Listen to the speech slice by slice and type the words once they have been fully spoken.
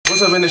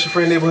What's up, man? It's your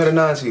friend neighborhood of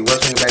Dante.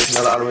 Welcome back to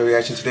another anime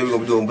reaction. Today we're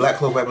gonna be doing Black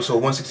Clover episode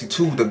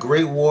 162. The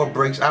Great War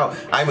breaks out.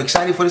 I'm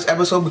excited for this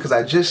episode because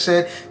I just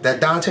said that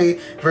Dante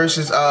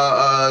versus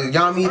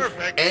Yami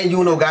and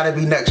Yuno gotta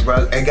be next,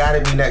 bro. It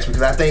gotta be next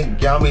because I think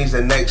Yami is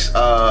the next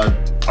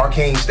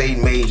arcane state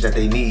mage that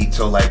they need.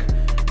 So like,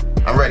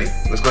 I'm ready.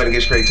 Let's go ahead and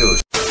get straight to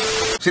it.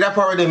 See, that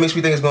part right there makes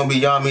me think it's gonna be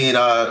Yami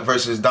and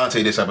versus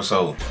Dante this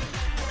episode.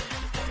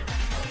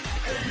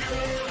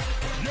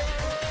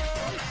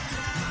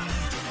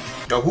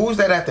 Yo, who's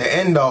that at the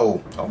end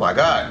though? Oh my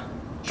god.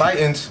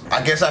 Titans.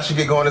 I guess I should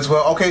get going as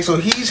well. Okay, so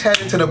he's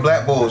heading to the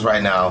Black Bulls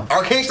right now.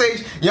 Arcane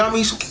stage,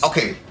 Yami's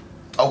okay.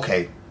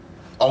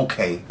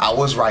 I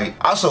was right.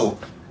 Also,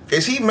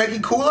 is he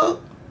making cooler?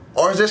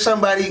 Or is there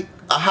somebody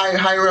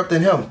higher up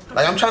than him?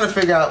 Like, I'm trying to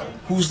figure out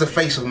who's the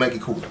face of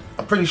Meki Cooler.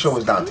 I'm pretty sure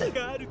it's Dante.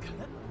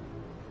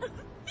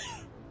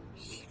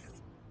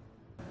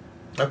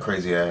 That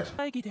crazy ass.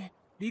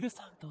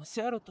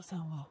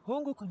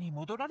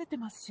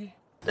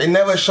 They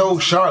never showed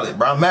Charlotte,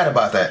 bro. I'm mad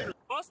about that.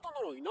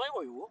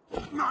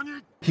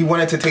 He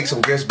wanted to take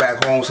some gifts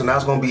back home, so now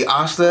it's gonna be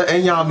Asta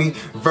and Yami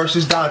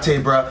versus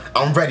Dante, bro.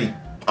 I'm ready.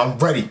 I'm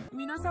ready.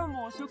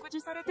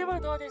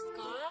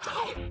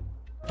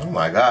 Oh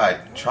my god,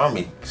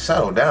 Charmy,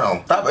 settle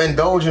down. Stop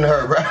indulging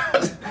her, bro.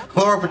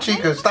 Laura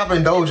Pachica, stop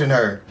indulging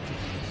her.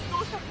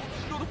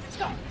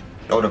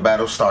 Oh, the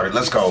battle started.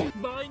 Let's go.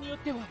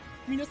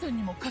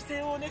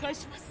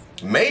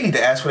 May need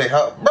to ask for their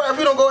help. Bro, if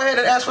you don't go ahead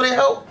and ask for their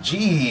help,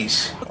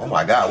 jeez. Oh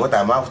my god, what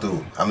that mouth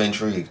do? I'm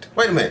intrigued.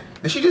 Wait a minute.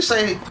 Did she just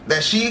say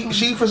that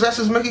she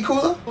possesses Meki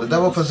Cooler? The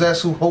devil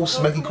possessed who hosts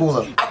Meki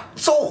Cooler.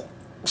 So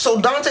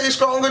Dante is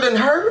stronger than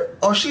her?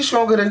 Or she's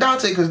stronger than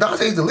Dante? Because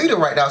Dante is the leader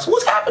right now. So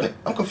what's happening?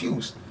 I'm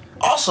confused.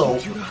 Also,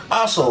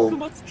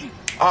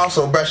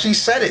 bro, she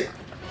said it.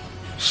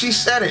 She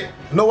said it.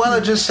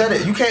 Noella just said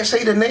it. You can't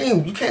say the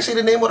name. You can't say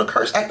the name or the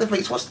curse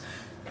activates.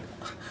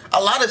 A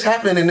lot is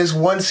happening in this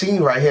one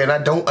scene right here, and I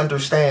don't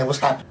understand what's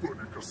happening.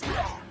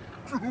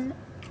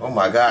 Oh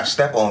my gosh,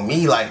 step on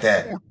me like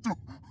that.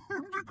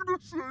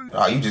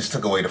 Oh, you just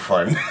took away the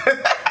fun.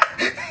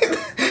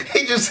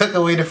 He just took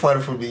away the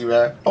fun from me,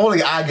 man.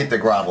 Only I get the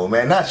grovel,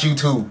 man, not you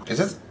too.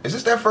 Is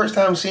this their first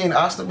time seeing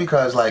Asta?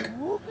 Because like,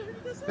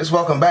 it's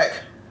welcome back.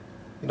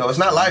 You know, it's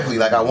not lively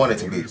like I want it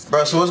to be.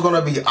 Bro, so it's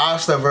gonna be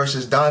Asta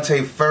versus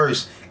Dante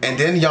first, and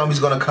then Yami's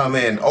gonna come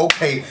in.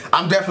 Okay,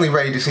 I'm definitely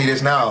ready to see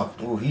this now.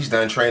 Ooh, he's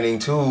done training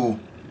too.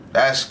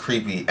 That's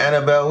creepy.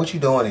 Annabelle, what you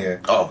doing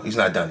here? Oh, he's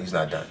not done, he's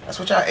not done. That's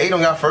what y'all ate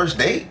on your first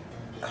date?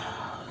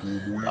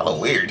 Y'all are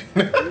weird.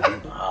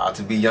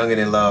 To be young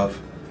and in love.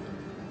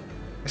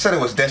 I said it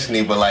was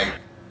destiny, but like,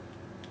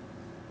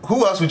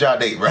 who else would y'all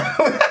date, bro?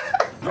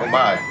 Oh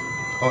my.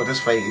 Oh,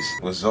 this face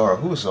was Zora.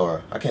 Who was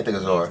Zora? I can't think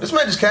of Zora. This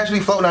man just casually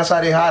floating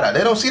outside their hideout.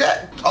 They don't see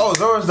that? Oh,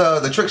 Zora's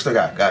the trickster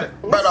guy. Got it.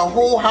 But the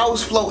whole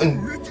house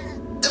floating.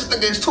 This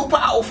nigga is too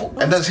powerful.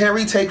 And does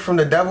Harry take from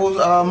the devil's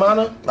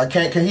mana? Like,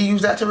 can he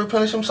use that to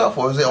replenish himself?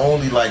 Or is it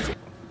only like,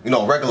 you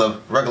know,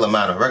 regular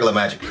mana, regular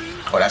magic?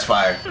 Oh, that's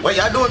fire. Wait,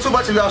 y'all doing too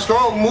much of y'all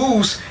strong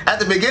moves at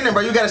the beginning,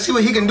 bro. You gotta see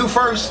what he can do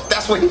first.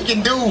 That's what he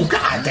can do.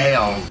 God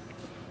damn.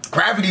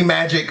 Gravity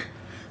magic.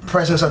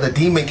 Presence of the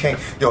Demon King.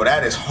 Yo,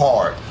 that is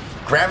hard.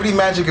 Gravity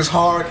magic is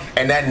hard,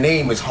 and that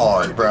name is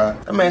hard,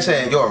 bruh. That man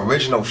said your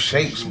original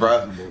shapes,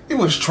 bruh. He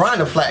was trying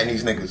to flatten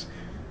these niggas.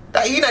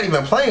 He not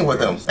even playing with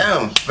them.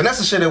 Damn,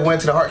 Vanessa should have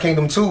went to the Heart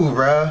Kingdom too,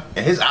 bruh.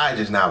 And his eye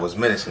just now was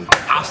menacing.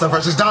 Asta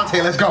versus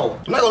Dante, let's go.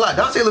 I'm not gonna lie,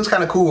 Dante looks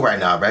kind of cool right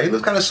now, bruh. He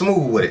looks kind of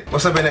smooth with it.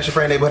 What's up, man? That's your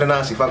friend neighborhood of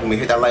Nancy. Fuck with me.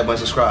 Hit that like button,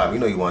 subscribe. You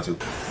know you want to.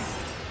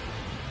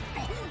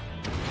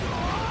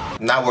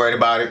 Not worried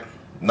about it.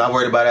 Not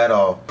worried about it at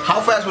all.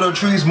 How fast were the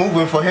trees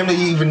moving for him to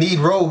even need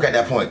Rogue at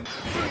that point?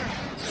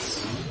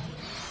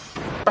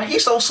 But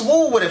he's so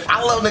smooth with it.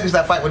 I love niggas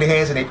that fight with their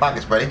hands in their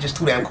pockets, bro. They just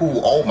too damn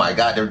cool. Oh my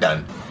god, they're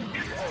done.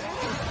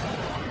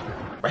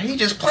 But he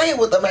just playing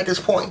with them at this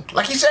point.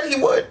 Like he said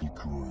he would.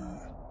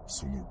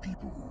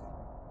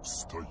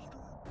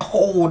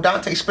 Oh,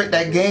 Dante spit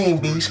that game,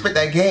 B. Spit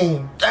that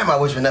game. Damn, I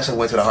wish Vanessa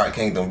went to the Heart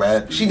Kingdom,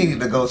 man. She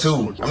needed to go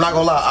too. I'm not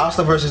gonna lie,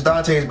 Asta versus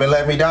Dante has been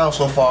letting me down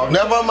so far.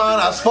 Never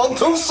mind, I spoke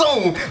too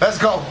soon. Let's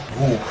go.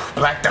 Ooh,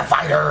 Black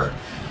Divider.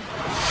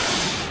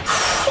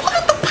 Look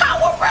at the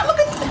power, bro. Look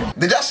at that.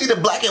 Did y'all see the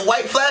black and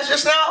white flash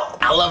just now?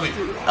 I love it.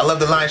 I love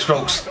the line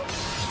strokes.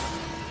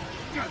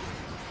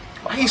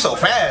 Why he's so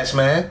fast,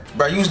 man?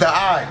 Bro, use the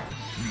eye.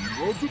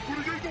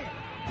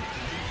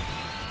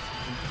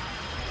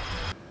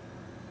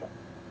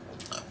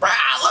 Bro,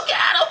 look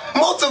at him.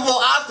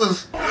 Multiple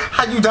Astas.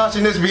 How you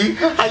dodging this, B?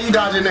 How you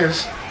dodging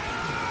this?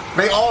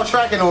 They all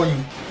tracking on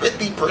you.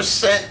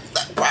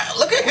 50%. Bro,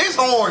 look at his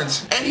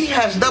horns. And he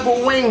has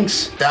double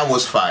wings. That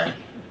was fire.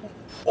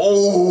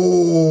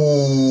 Oh,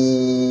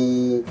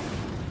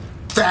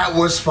 that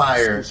was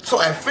fire.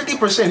 So at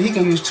 50%, he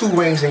can use 2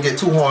 wings and get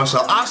 2 horns. So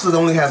Asta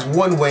only has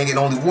 1 wing and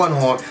only 1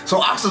 horn. So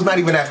Asta's not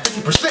even at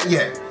 50%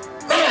 yet.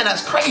 Man,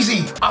 that's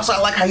crazy. Also, I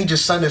like how he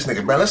just sunned this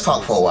nigga, bro. Let's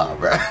talk for a while,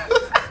 bro.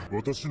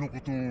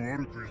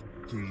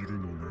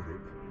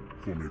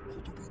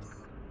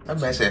 That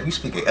man said, if you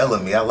speaking ill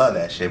of me, I love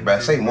that shit, bro.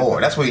 Say more.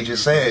 That's what he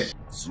just said.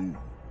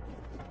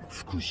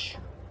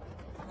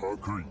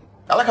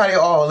 I like how they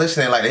all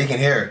listening like they can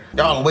hear.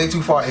 Y'all way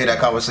too far to hear that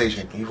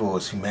conversation. Evil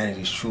is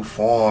humanity's true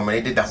form, and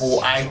they did the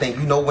whole eye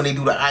thing. You know when they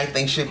do the eye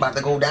thing, shit about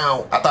to go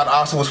down. I thought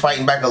Asta was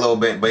fighting back a little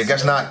bit, but I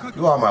guess not.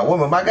 You are my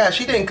woman. My God,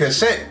 she didn't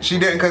consent. She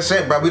didn't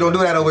consent, bro. We don't do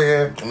that over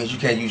here. That means you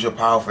can't use your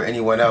power for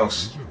anyone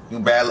else. You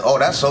bad. Oh,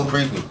 that's so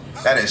creepy.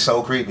 That is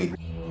so creepy.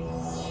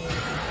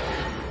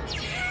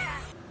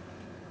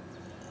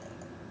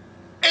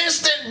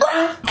 Instant,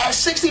 bruh. At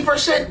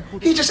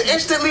 60%, he just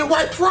instantly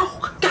wiped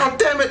broke. God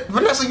damn it.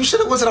 Vanessa, you should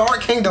have went to the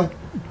Heart Kingdom.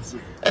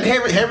 And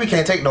Harry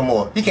can't take no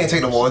more. He can't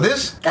take no more of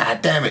this.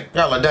 God damn it.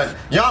 Y'all are done.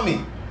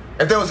 Yami,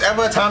 if there was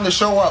ever a time to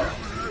show up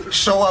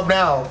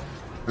now.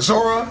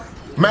 Zora,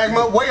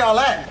 Magma, where y'all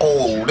at?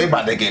 Oh, they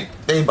about to get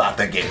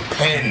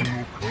pinned.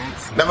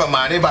 Never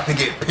mind, they about to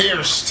get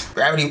pierced.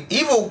 Gravity,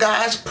 evil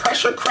guys,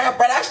 pressure crap,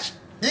 bruh.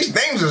 These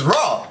names is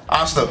raw.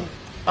 Asta,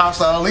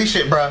 unleash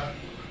it, bruh.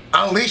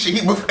 Unleash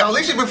it.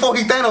 Unleash it before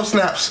he Thanos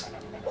snaps.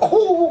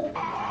 Oh.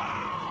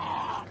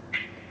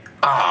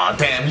 Ah,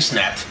 damn, he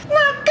snapped.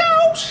 Not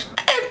Gauche.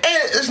 And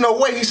there's no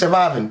way he's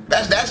surviving.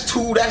 That's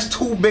too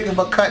big of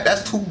a cut.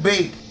 That's too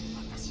big.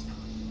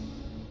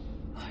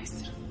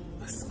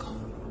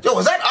 Yo,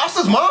 was that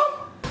Asta's mom?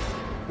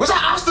 Was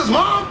that Asta's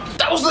mom?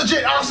 That was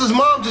legit Asta's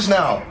mom just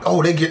now.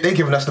 Oh, they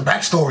giving us the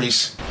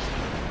backstories.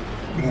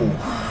 Ooh.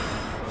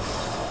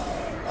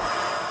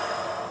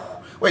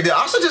 Wait, did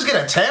Asta just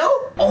get a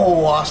tail?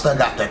 Oh, Asta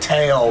got the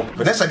tail.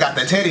 Vanessa got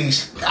the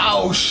titties.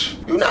 Gosh,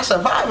 you're not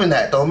surviving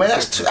that though, man.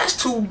 That's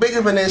too big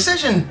of an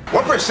incision.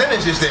 What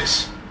percentage is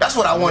this? That's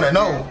what I want to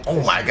know. Oh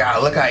my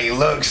God, look how he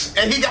looks.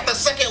 And he got the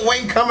second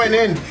wing coming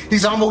in.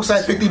 He's almost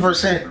at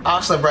 50%.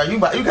 Asta, bro, you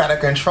gotta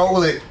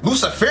control it.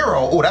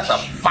 Lucifero, oh, that's a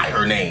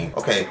fire name.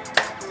 Okay.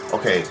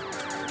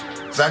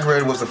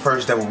 Zachary was the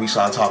first devil we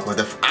saw talk with.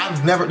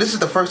 This is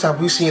the first time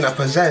we've seen a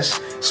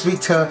possessed speak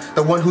to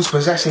the one who's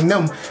possessing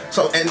them.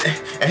 So, and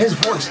his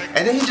voice.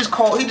 And then he just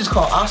called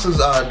Asta's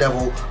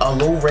devil a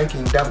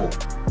low-ranking devil.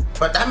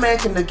 But that man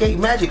can negate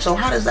magic, so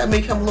how does that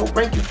make him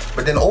low-ranking?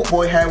 But then old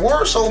boy had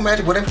word soul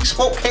magic, but if he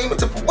spoke came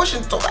into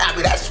fruition, so I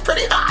mean, that's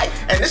pretty high.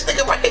 And this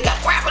nigga right here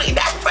got gravity,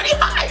 that's pretty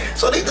high.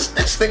 So this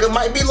nigga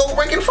might be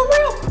low-ranking for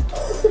real.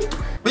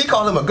 We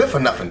call him a good for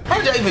nothing. How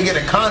did y'all even get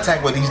in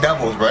contact with these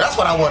devils, bro? That's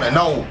what I want to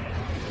know.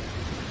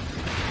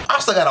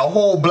 Asta got a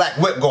whole black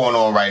whip going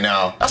on right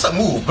now. That's a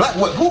move. Black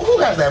whip. Who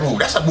has that move?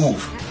 That's a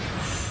move.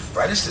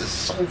 Bro, this is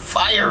so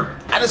fire.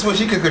 I just wish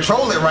he could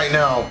control it right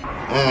now.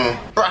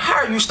 Bro, how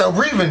are you still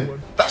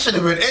breathing? That should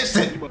have been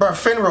instant. Bro,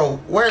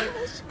 Finro,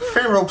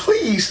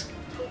 please.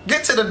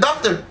 Get to the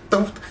doctor.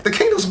 The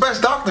kingdom's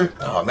best doctor.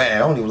 Oh man, I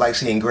don't even like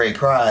seeing Grey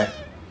cry.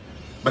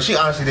 But she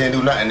honestly didn't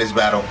do nothing in this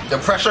battle. The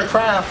pressure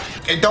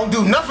craft, it don't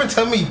do nothing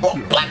to me.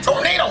 Black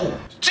tornado.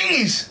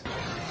 Jeez.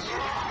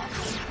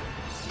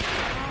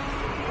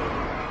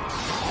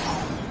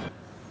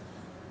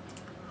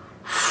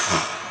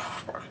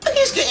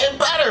 He's getting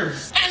better,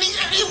 and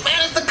he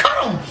managed to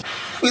cut him.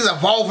 He's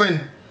evolving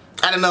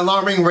at an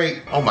alarming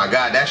rate. Oh my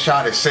God, that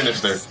shot is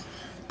sinister.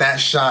 That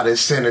shot is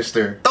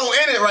sinister. Don't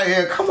end it right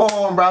here. Come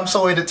on, bro. I'm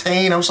so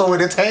entertained. All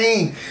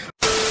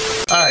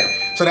right,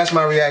 so that's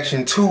my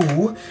reaction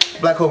to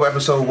Black Clover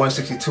episode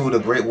 162. The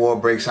Great War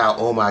breaks out.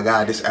 Oh my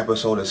God, this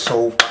episode is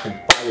so fucking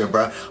fire,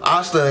 bro.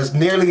 Asta is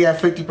nearly at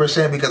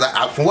 50% because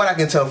from what I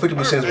can tell, 50%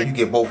 is when you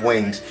get both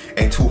wings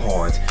and two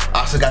horns.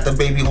 Asta got the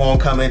baby horn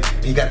coming.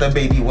 He got the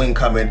baby wing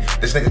coming.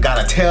 This nigga got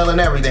a tail and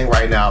everything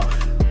right now.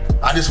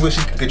 I just wish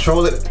he could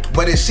control it,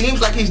 but it seems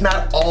like he's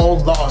not all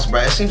lost,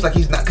 bro. It seems like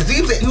he's not, cause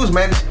he was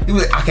managed.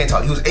 I can't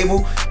talk. He was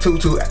able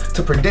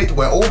to predict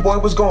where old boy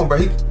was going, bro.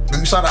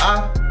 You saw the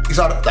eye. You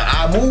saw the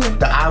eye move.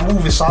 The eye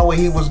move and saw where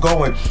he was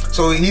going.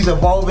 So he's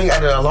evolving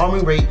at an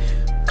alarming rate,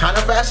 kind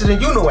of faster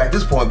than at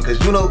this point, because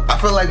I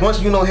feel like once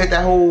hit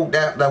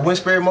that wind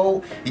spirit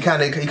mode, he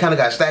kind of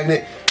got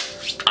stagnant.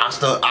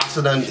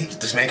 Asta done.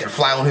 This man can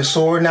fly on his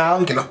sword now.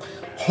 He can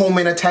home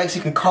in attacks,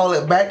 he can call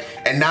it back,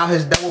 and now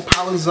his double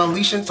powers is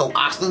unleashing, so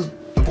Asta's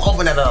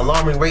evolving at an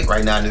alarming rate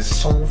right now, and it's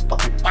so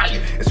fucking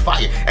fire. It's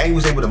fire. And he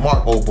was able to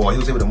mark old boy. He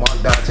was able to mark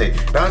Dante.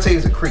 Dante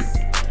is a creep.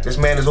 This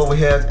man is over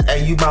here,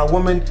 hey, you my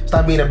woman,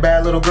 stop being a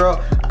bad little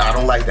girl. I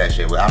don't like that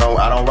shit. I don't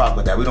rock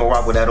with that. We don't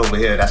rock with that over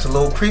here. That's a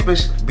little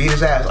creepish. Beat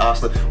his ass,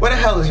 Asta. Where the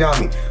hell is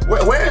Yami?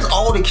 Where is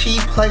all the key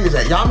players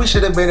at? Yami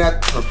should have been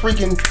at the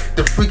freaking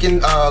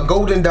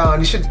Golden Dawn.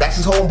 That's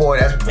his homeboy.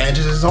 That's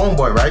Vance's his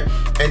homeboy, right?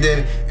 And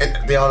then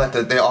they all at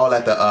the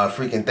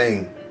freaking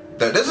thing.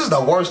 This is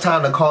the worst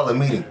time to call a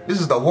meeting.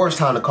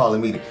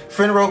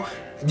 Finro,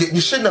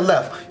 you shouldn't have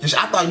left.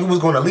 I thought you was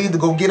going to leave to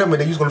go get him,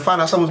 and then you was going to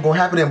find out something was going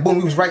to happen, and boom,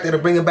 he was right there to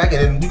bring him back,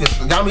 and then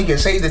Yami can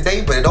save the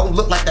day, but it don't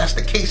look like that's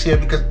the case here,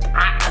 because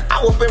I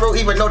How will Pharaoh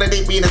even know that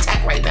they being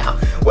attacked right now?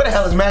 Where the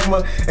hell is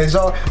Magma and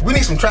Zara? We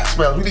need some trap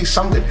spells. We need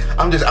something.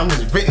 I'm just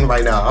venting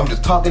right now. I'm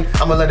just talking.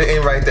 I'm gonna let it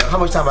in right there. How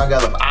much time I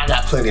got left? I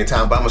got plenty of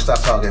time, but I'm gonna stop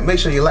talking. Make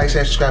sure you like,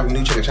 share, subscribe if you're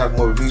new. Check the channel for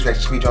more reviews,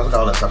 reactions, speed draws,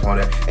 all that stuff on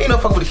there. Ain't no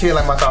fuck with the kid,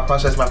 like my thought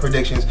process, my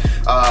predictions,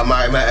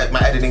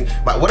 my editing,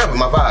 my whatever,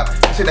 my vibe.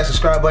 Just hit that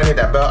subscribe button, hit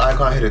that bell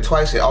icon, hit it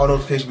twice, hit all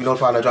notifications, be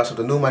notified when I drop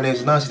something new. My name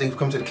is Dante. Thank you for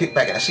coming to the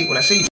kickback, and I see you when I see you.